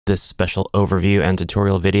This special overview and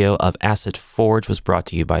tutorial video of Asset Forge was brought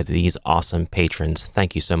to you by these awesome patrons.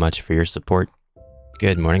 Thank you so much for your support.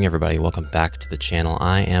 Good morning, everybody. Welcome back to the channel.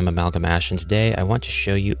 I am Amalgamash, and today I want to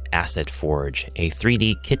show you Asset Forge, a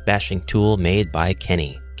 3D kit bashing tool made by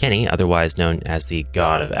Kenny. Kenny, otherwise known as the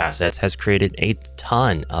God of Assets, has created a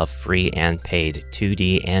ton of free and paid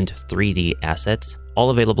 2D and 3D assets, all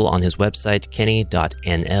available on his website,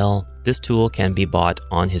 kenny.nl. This tool can be bought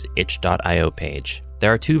on his itch.io page.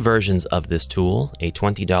 There are two versions of this tool, a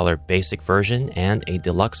 $20 basic version and a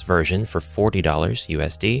deluxe version for $40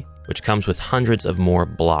 USD, which comes with hundreds of more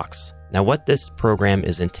blocks. Now, what this program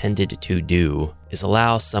is intended to do is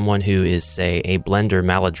allow someone who is, say, a Blender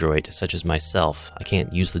maladroit, such as myself, I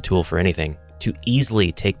can't use the tool for anything, to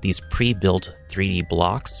easily take these pre-built 3D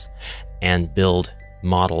blocks and build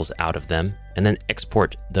models out of them, and then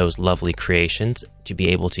export those lovely creations to be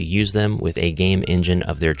able to use them with a game engine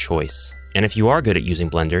of their choice. And if you are good at using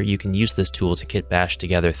Blender, you can use this tool to kit bash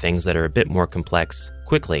together things that are a bit more complex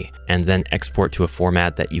quickly, and then export to a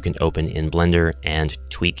format that you can open in Blender and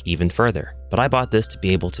tweak even further. But I bought this to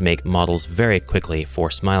be able to make models very quickly for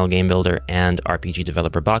Smile Game Builder and RPG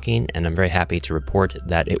developer Bakin, and I'm very happy to report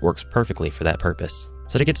that it works perfectly for that purpose.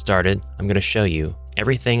 So to get started, I'm going to show you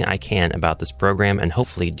everything I can about this program and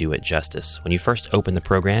hopefully do it justice. When you first open the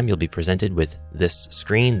program, you'll be presented with this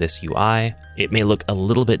screen, this UI. It may look a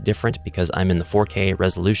little bit different because I'm in the 4K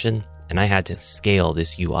resolution and I had to scale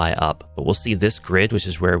this UI up. But we'll see this grid, which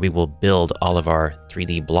is where we will build all of our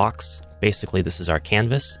 3D blocks. Basically, this is our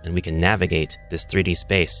canvas, and we can navigate this 3D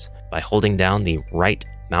space by holding down the right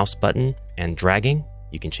mouse button and dragging.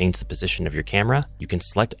 You can change the position of your camera. You can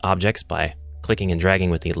select objects by clicking and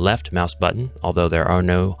dragging with the left mouse button, although there are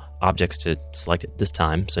no objects to select at this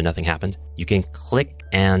time, so nothing happened. You can click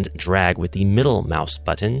and drag with the middle mouse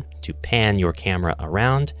button to pan your camera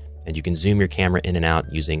around, and you can zoom your camera in and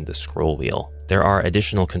out using the scroll wheel. There are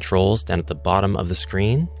additional controls down at the bottom of the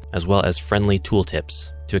screen, as well as friendly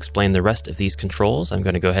tooltips. To explain the rest of these controls, I'm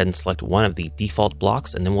going to go ahead and select one of the default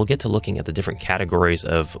blocks, and then we'll get to looking at the different categories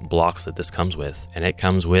of blocks that this comes with. And it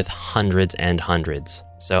comes with hundreds and hundreds.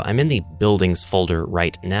 So I'm in the buildings folder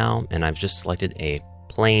right now, and I've just selected a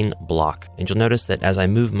plain block. And you'll notice that as I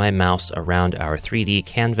move my mouse around our 3D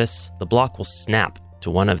canvas, the block will snap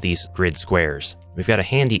to one of these grid squares. We've got a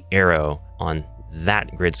handy arrow on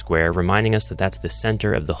that grid square, reminding us that that's the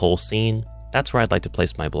center of the whole scene. That's where I'd like to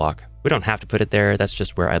place my block. We don't have to put it there, that's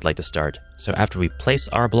just where I'd like to start. So after we place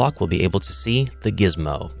our block, we'll be able to see the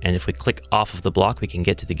gizmo. And if we click off of the block, we can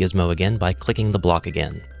get to the gizmo again by clicking the block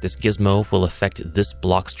again. This gizmo will affect this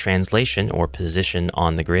block's translation or position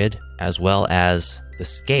on the grid, as well as the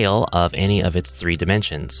scale of any of its 3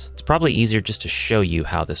 dimensions. It's probably easier just to show you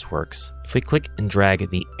how this works. If we click and drag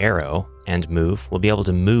the arrow and move, we'll be able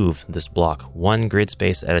to move this block one grid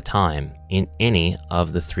space at a time in any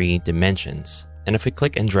of the 3 dimensions. And if we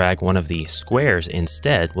click and drag one of the squares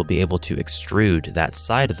instead, we'll be able to extrude that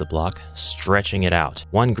side of the block, stretching it out,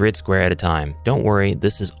 one grid square at a time. Don't worry,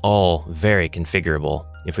 this is all very configurable.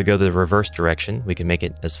 If we go the reverse direction, we can make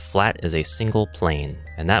it as flat as a single plane,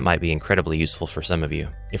 and that might be incredibly useful for some of you.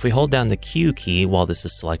 If we hold down the Q key while this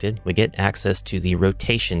is selected, we get access to the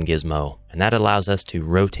rotation gizmo, and that allows us to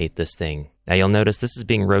rotate this thing. Now you'll notice this is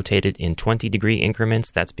being rotated in 20-degree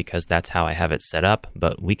increments. That's because that's how I have it set up,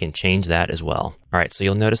 but we can change that as well. All right, so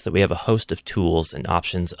you'll notice that we have a host of tools and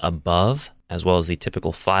options above, as well as the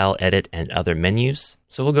typical file, edit, and other menus.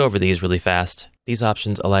 So we'll go over these really fast. These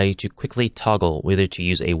options allow you to quickly toggle whether to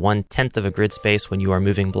use a 1/10 of a grid space when you are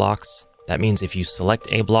moving blocks. That means if you select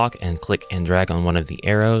a block and click and drag on one of the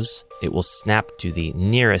arrows, it will snap to the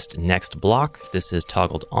nearest next block. If this is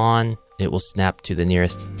toggled on, it will snap to the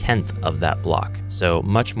nearest 10th of that block. So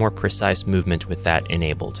much more precise movement with that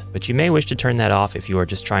enabled. But you may wish to turn that off if you are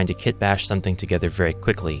just trying to kit bash something together very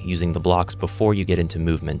quickly using the blocks before you get into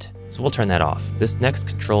movement. So we'll turn that off. This next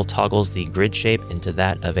control toggles the grid shape into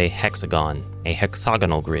that of a hexagon, a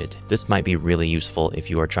hexagonal grid. This might be really useful if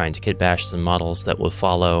you are trying to kit bash some models that will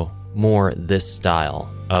follow more this style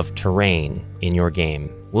of terrain in your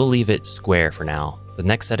game. We'll leave it square for now. The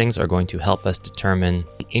next settings are going to help us determine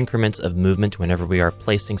the increments of movement whenever we are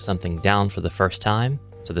placing something down for the first time.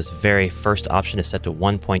 So this very first option is set to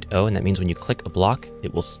 1.0, and that means when you click a block,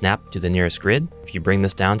 it will snap to the nearest grid. If you bring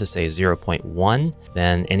this down to say 0.1,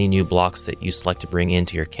 then any new blocks that you select to bring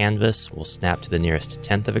into your canvas will snap to the nearest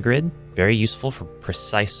 10th of a grid. Very useful for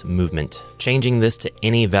precise movement. Changing this to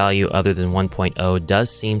any value other than 1.0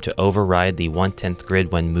 does seem to override the 1/10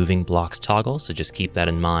 grid when moving blocks toggle, so just keep that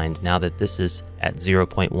in mind. Now that this is at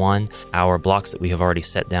 0.1, our blocks that we have already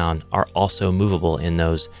set down are also movable in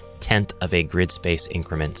those 1/10 of a grid space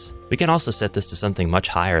increments. We can also set this to something much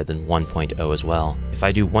higher than 1.0 as well. If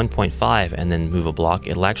I do 1.5 and then move a block,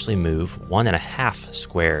 it'll actually move 1.5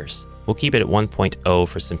 squares. We'll keep it at 1.0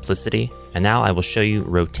 for simplicity. And now I will show you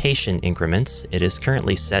rotation increments. It is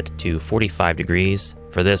currently set to 45 degrees.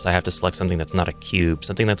 For this, I have to select something that's not a cube,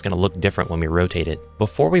 something that's going to look different when we rotate it.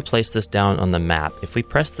 Before we place this down on the map, if we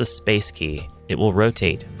press the space key, it will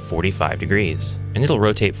rotate 45 degrees. And it'll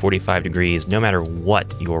rotate 45 degrees no matter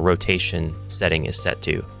what your rotation setting is set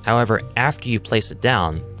to. However, after you place it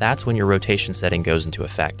down, that's when your rotation setting goes into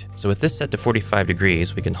effect. So with this set to 45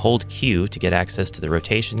 degrees, we can hold Q to get access to the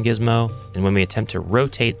rotation gizmo. And when we attempt to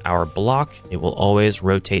rotate our block, it will always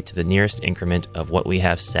rotate to the nearest increment of what we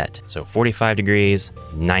have set. So 45 degrees,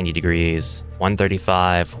 90 degrees,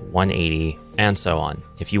 135, 180, and so on.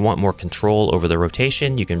 If you want more control over the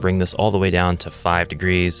rotation, you can bring this all the way down to 5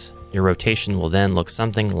 degrees. Your rotation will then look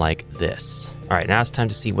something like this. All right, now it's time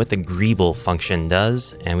to see what the greeble function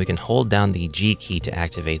does, and we can hold down the G key to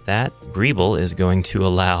activate that. Greeble is going to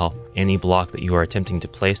allow any block that you are attempting to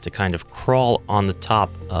place to kind of crawl on the top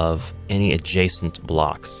of any adjacent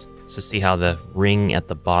blocks. So see how the ring at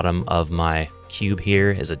the bottom of my cube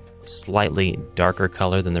here is a slightly darker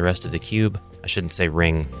color than the rest of the cube. I shouldn't say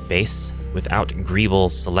ring, base. Without greeble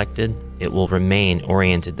selected, it will remain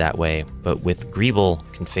oriented that way, but with greeble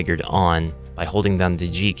configured on, by holding down the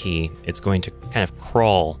G key, it's going to kind of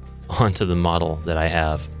crawl onto the model that I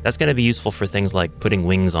have. That's going to be useful for things like putting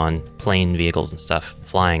wings on plane vehicles and stuff,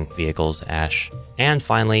 flying vehicles, Ash. And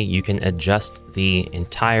finally, you can adjust the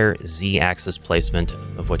entire Z-axis placement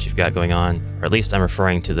of what you've got going on, or at least I'm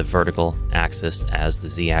referring to the vertical axis as the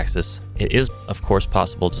Z-axis. It is, of course,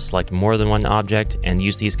 possible to select more than one object and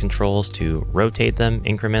use these controls to rotate them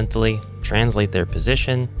incrementally, translate their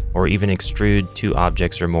position, or even extrude 2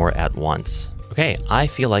 objects or more at once. Okay, I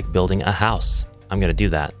feel like building a house. I'm going to do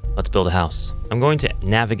that. Let's build a house. I'm going to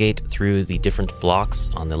navigate through the different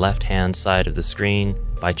blocks on the left-hand side of the screen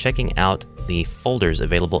by checking out the folders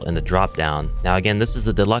available in the drop-down. Now again, this is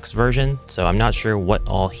the deluxe version, so I'm not sure what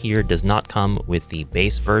all here does not come with the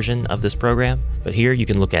base version of this program, but here you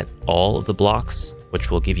can look at all of the blocks, which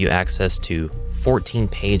will give you access to 14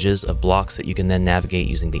 pages of blocks that you can then navigate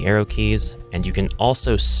using the arrow keys. And you can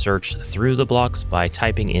also search through the blocks by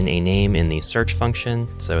typing in a name in the search function.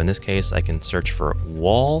 So in this case, I can search for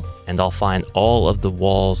wall, and I'll find all of the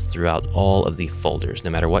walls throughout all of the folders, no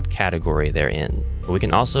matter what category they're in. But we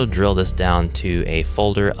can also drill this down to a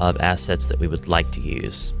folder of assets that we would like to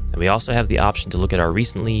use. And we also have the option to look at our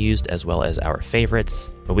recently used as well as our favorites.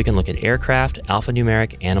 But we can look at aircraft,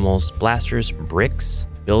 alphanumeric, animals, blasters, bricks,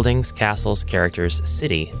 buildings, castles, characters,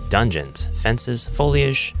 city, dungeons, fences,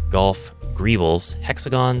 foliage, golf, greebles,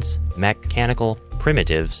 hexagons, mechanical,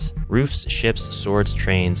 primitives, roofs, ships, swords,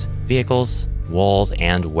 trains, vehicles, walls,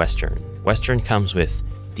 and western. Western comes with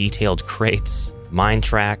detailed crates, mine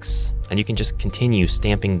tracks, and you can just continue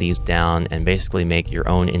stamping these down and basically make your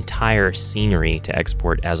own entire scenery to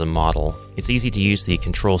export as a model. It's easy to use the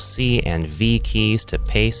Control-C and V keys to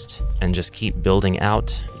paste and just keep building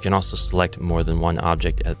out. You can also select more than one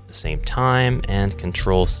object at the same time and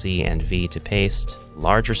Control-C and V to paste.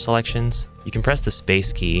 Larger selections, you can press the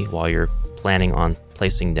space key while you're planning on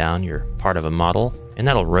placing down your part of a model, and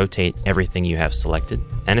that'll rotate everything you have selected.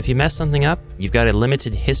 And if you mess something up, you've got a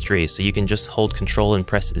limited history, so you can just hold Control and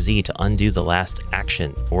press Z to undo the last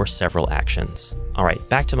action or several actions. All right,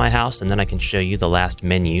 back to my house, and then I can show you the last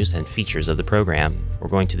menus and features of the program. We're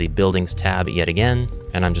going to the Buildings tab yet again,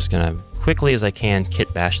 and I'm just gonna, quickly as I can,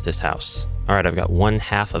 kit bash this house. All right, I've got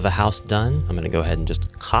 1/2 of a house done. I'm gonna go ahead and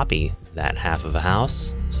just copy that half of a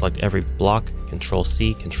house. Select every block,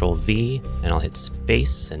 Control-C, Control-V, and I'll hit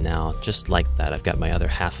space, and now just like that, I've got my other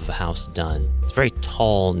half of a house done. It's a very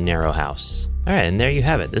tall, narrow house. All right, and there you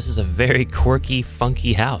have it. This is a very quirky,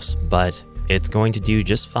 funky house, but it's going to do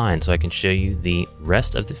just fine, so I can show you the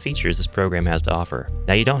rest of the features this program has to offer.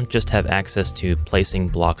 Now, you don't just have access to placing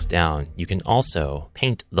blocks down, you can also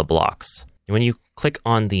paint the blocks. When you click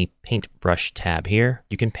on the Paintbrush tab here,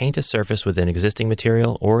 you can paint a surface with an existing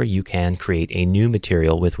material, or you can create a new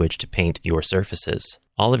material with which to paint your surfaces.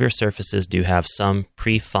 All of your surfaces do have some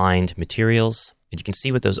prefined materials, and you can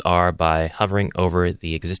see what those are by hovering over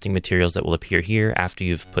the existing materials that will appear here after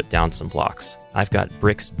you've put down some blocks. I've got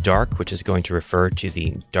Bricks Dark, which is going to refer to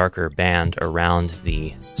the darker band around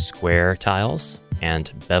the square tiles,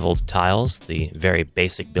 and Beveled Tiles, the very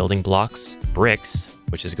basic building blocks. Bricks,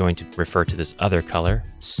 which is going to refer to this other color,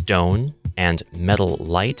 Stone, and Metal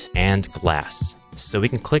Light, and Glass. So we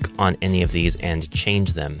can click on any of these and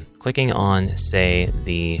change them. Clicking on, say,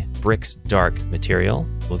 the Bricks Dark material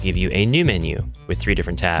will give you a new menu with 3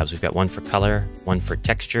 different tabs. We've got one for color, one for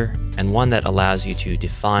texture, and one that allows you to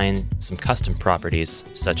define some custom properties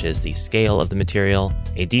such as the scale of the material,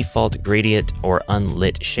 a default gradient or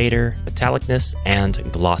unlit shader, metallicness, and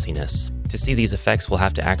glossiness. To see these effects, we'll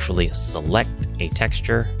have to actually select a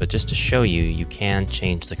texture, but just to show you, you can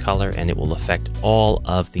change the color and it will affect all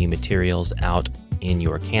of the materials out in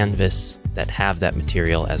your canvas that have that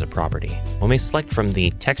material as a property. When we select from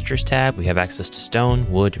the Textures tab, we have access to stone,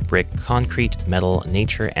 wood, brick, concrete, metal,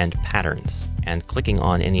 nature, and patterns. And clicking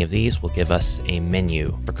on any of these will give us a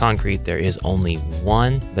menu. For concrete, there is only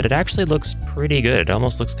one, but it actually looks pretty good. It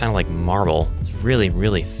almost looks kind of like marble. It's really,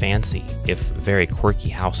 really fancy, if very quirky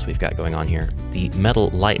house we've got going on here. The metal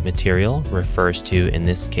light material refers to, in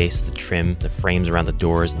this case, the trim, the frames around the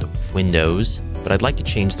doors and the windows. But I'd like to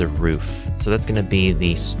change the roof. So that's going to be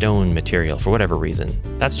the stone material for whatever reason.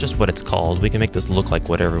 That's just what it's called. We can make this look like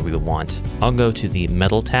whatever we want. I'll go to the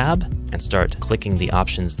metal tab and start clicking the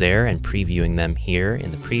options there and previewing them here in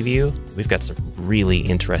the preview. We've got some really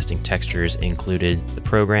interesting textures included. The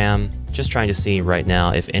program, just trying to see right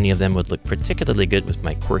now if any of them would look particularly good with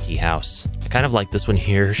my quirky house. I kind of like this one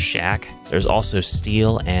here, Shack. There's also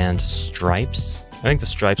steel and stripes. I think the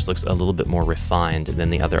stripes looks a little bit more refined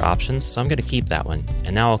than the other options, so I'm going to keep that one.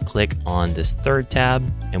 And now I'll click on this third tab,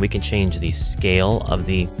 and we can change the scale of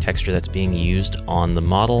the texture that's being used on the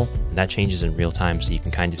model. And that changes in real time, so you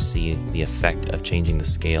can kind of see the effect of changing the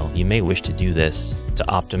scale. You may wish to do this to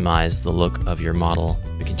optimize the look of your model.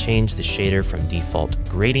 We can change the shader from default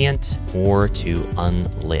gradient or to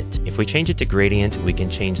unlit. If we change it to gradient, we can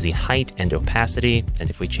change the height and opacity, and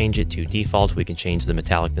if we change it to default, we can change the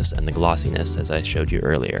metallicness and the glossiness, as I showed you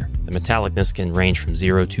earlier. The metallicness can range from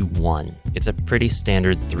 0 to 1. It's a pretty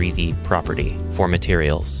standard 3D property for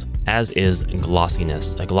materials, as is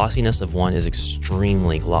glossiness. A glossiness of 1 is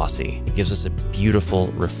extremely glossy. It gives us a beautiful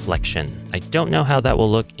reflection. I don't know how that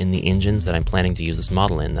will look in the engines that I'm planning to use this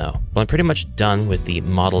model in, though. Well, I'm pretty much done with the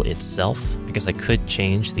model itself. I guess I could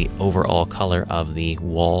change the overall color of the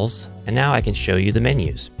walls. And now I can show you the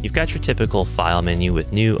menus. You've got your typical file menu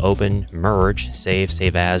with new, open, merge, save,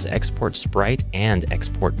 save as, export sprite, and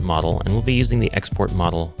export model, and we'll be using the export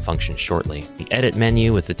model function shortly. The edit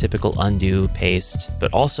menu with the typical undo, paste,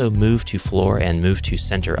 but also move to floor and move to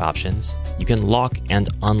center options. You can lock and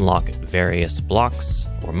unlock various blocks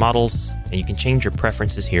or models, and you can change your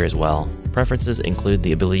preferences here as well. Preferences include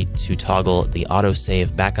the ability to toggle the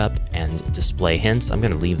autosave backup and display hints. I'm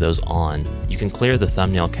going to leave those on. You can clear the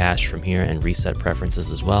thumbnail cache from here and reset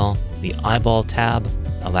preferences as well. The eyeball tab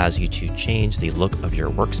allows you to change the look of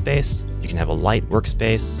your workspace. You can have a light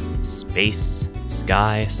workspace, space,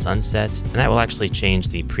 sky, sunset, and that will actually change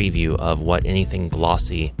the preview of what anything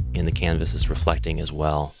glossy in the canvas is reflecting as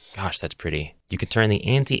well. Gosh, that's pretty. You can turn the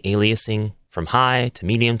anti-aliasing from high to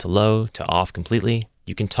medium to low to off completely.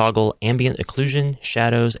 You can toggle ambient occlusion,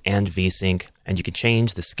 shadows, and VSync, and you can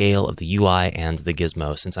change the scale of the UI and the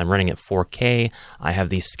gizmo. Since I'm running at 4K, I have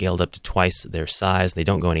these scaled up to twice their size. They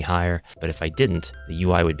don't go any higher, but if I didn't, the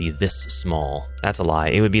UI would be this small. That's a lie.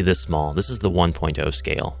 It would be this small. This is the 1.0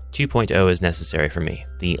 scale. 2.0 is necessary for me.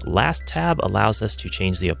 The last tab allows us to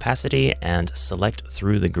change the opacity and select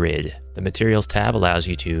through the grid. The Materials tab allows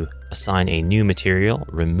you to assign a new material,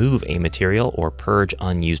 remove a material, or purge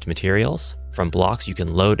unused materials. From blocks, you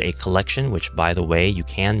can load a collection, which, by the way, you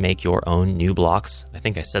can make your own new blocks. I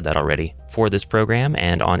think I said that already. For this program,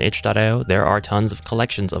 and on itch.io, there are tons of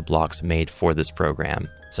collections of blocks made for this program.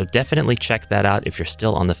 So definitely check that out if you're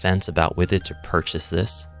still on the fence about whether to purchase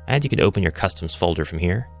this. And you can open your customs folder from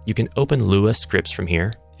here. You can open Lua scripts from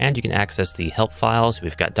here. And you can access the help files.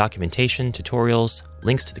 We've got documentation, tutorials,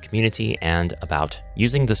 links to the community, and about.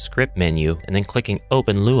 Using the script menu and then clicking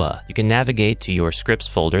Open Lua, you can navigate to your scripts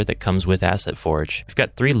folder that comes with Asset Forge. We've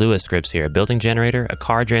got 3 Lua scripts here: a building generator, a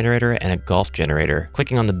car generator, and a golf generator.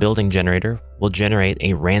 Clicking on the building generator will generate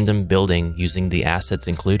a random building using the assets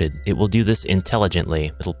included. It will do this intelligently.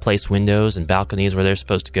 It'll place windows and balconies where they're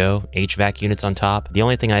supposed to go, HVAC units on top. The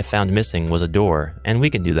only thing I found missing was a door, and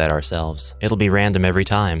we can do that ourselves. It'll be random every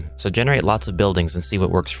time. So generate lots of buildings and see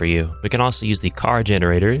what works for you. We can also use the car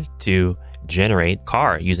generator to generate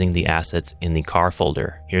car using the assets in the car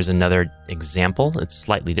folder. Here's another example. It's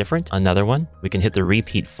slightly different. Another one. We can hit the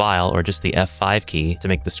repeat file or just the F5 key to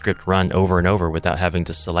make the script run over and over without having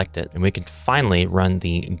to select it. And we can finally run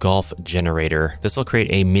the golf generator. This will create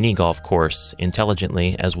a mini golf course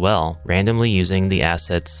intelligently as well, randomly using the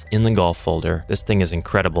assets in the golf folder. This thing is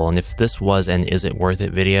incredible. And if this was an Is It Worth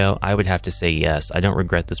It video, I would have to say yes. I don't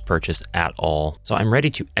regret this purchase at all. So I'm ready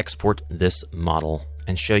to export this model.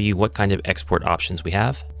 and show you what kind of export options we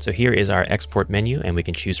have. So here is our export menu, and we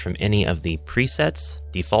can choose from any of the presets: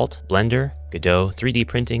 Default, Blender, Godot, 3D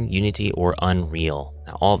Printing, Unity, or Unreal.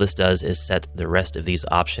 Now all this does is set the rest of these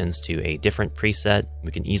options to a different preset.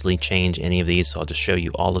 We can easily change any of these, so I'll just show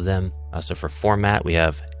you all of them. So for format, we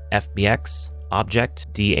have FBX,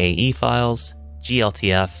 Object, DAE files,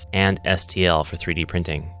 GLTF, and STL for 3D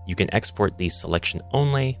printing. You can export these selection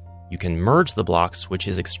only. You can merge the blocks, which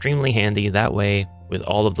is extremely handy. That way, with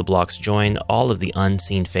all of the blocks joined, all of the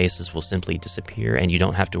unseen faces will simply disappear, and you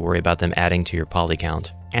don't have to worry about them adding to your poly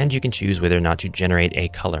count. And you can choose whether or not to generate a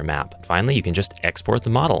color map. Finally, you can just export the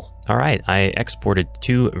model. All right, I exported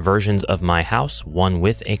 2 versions of my house, one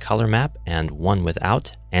with a color map and one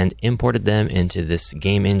without, and imported them into this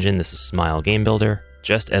game engine. This is Smile Game Builder.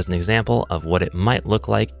 Just as an example of what it might look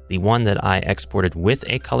like, the one that I exported with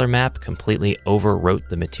a color map completely overwrote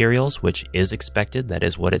the materials, which is expected. That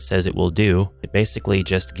is what it says it will do. It basically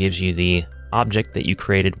just gives you the object that you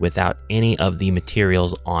created without any of the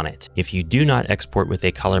materials on it. If you do not export with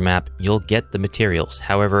a color map, you'll get the materials.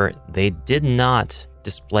 However, they did not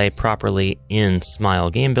display properly in Smile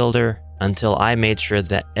Game Builder until I made sure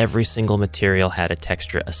that every single material had a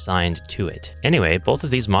texture assigned to it. Anyway, both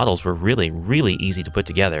of these models were really easy to put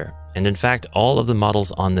together. And in fact, all of the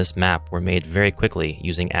models on this map were made very quickly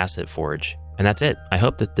using Asset Forge. And that's it. I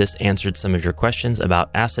hope that this answered some of your questions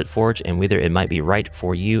about Asset Forge and whether it might be right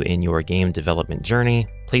for you in your game development journey.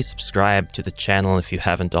 Please subscribe to the channel if you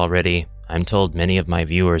haven't already. I'm told many of my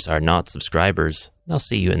viewers are not subscribers. I'll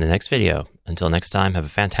see you in the next video. Until next time, have a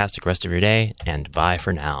fantastic rest of your day, and bye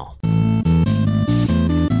for now.